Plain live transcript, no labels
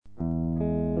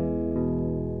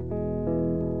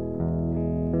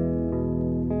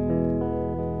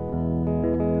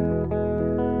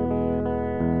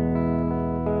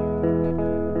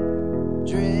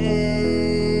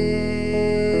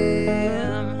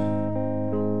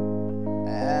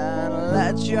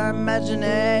let your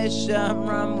imagination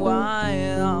run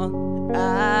wild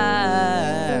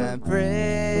and free,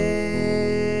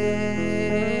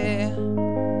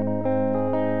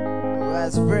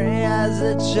 as free as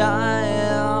a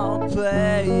child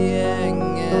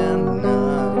playing in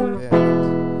a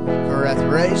field. For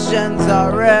aspirations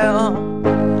are real,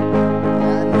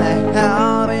 and they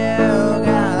help you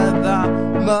get the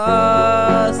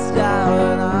most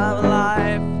out of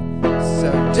life.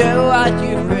 So do what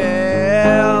you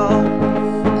feel,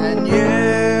 and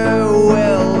you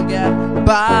will get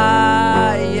by.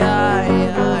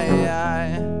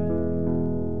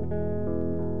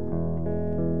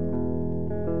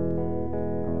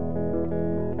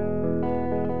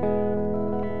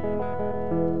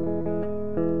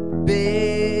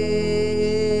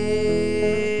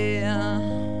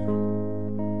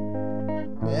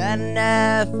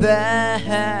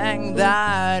 Anything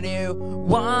that you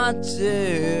want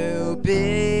to be,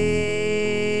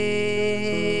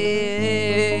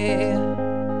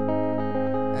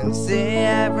 and see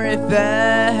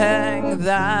everything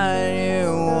that you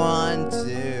want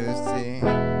to see,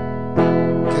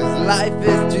 'cause life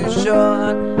is too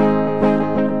short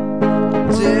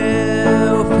to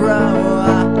throw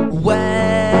away.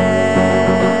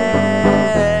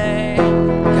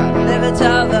 Gotta live it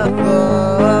till the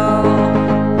full,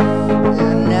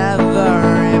 in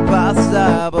every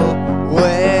possible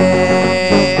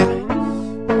way.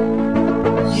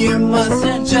 You must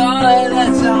enjoy the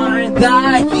time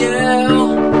that you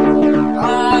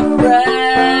are free,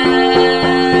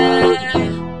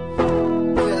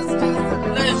 'cause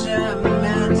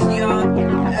disillusionment's your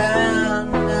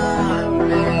enemy.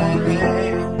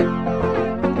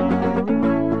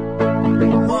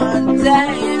 One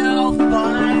day you'll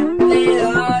find the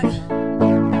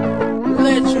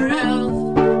ugly truth,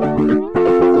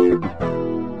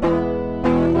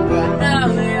 but now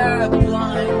you're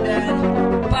blinded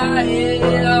by you.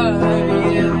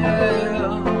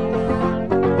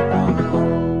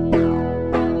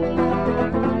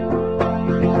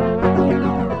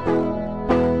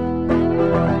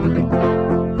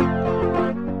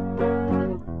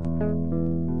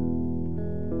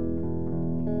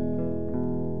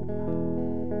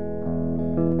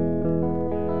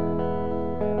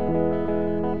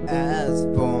 As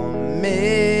for me,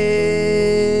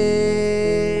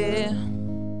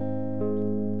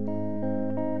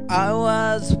 I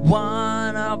was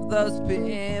one of those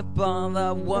people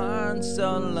that weren't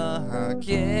so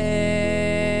lucky.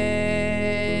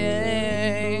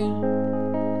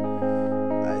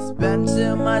 I spent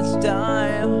too much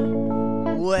time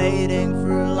waiting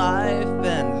through life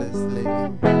endlessly.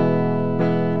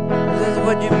 This is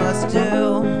what you must do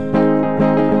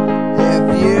if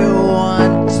you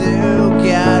want to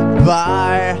get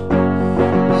by.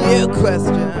 You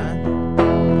question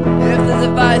if this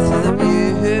advice is of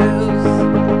use,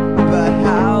 but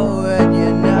how would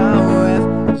you know if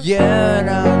you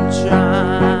don't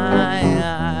try?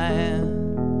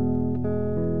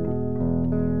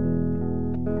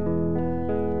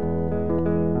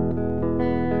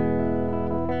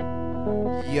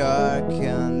 You're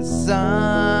concerned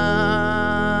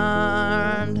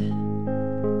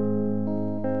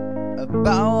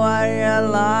about what your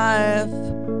life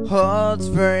holds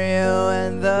for you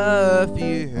in the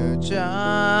future.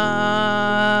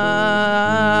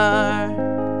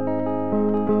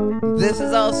 This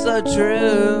is also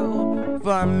true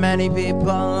for many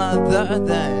people other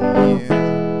than you.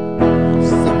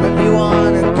 So if you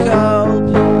wanna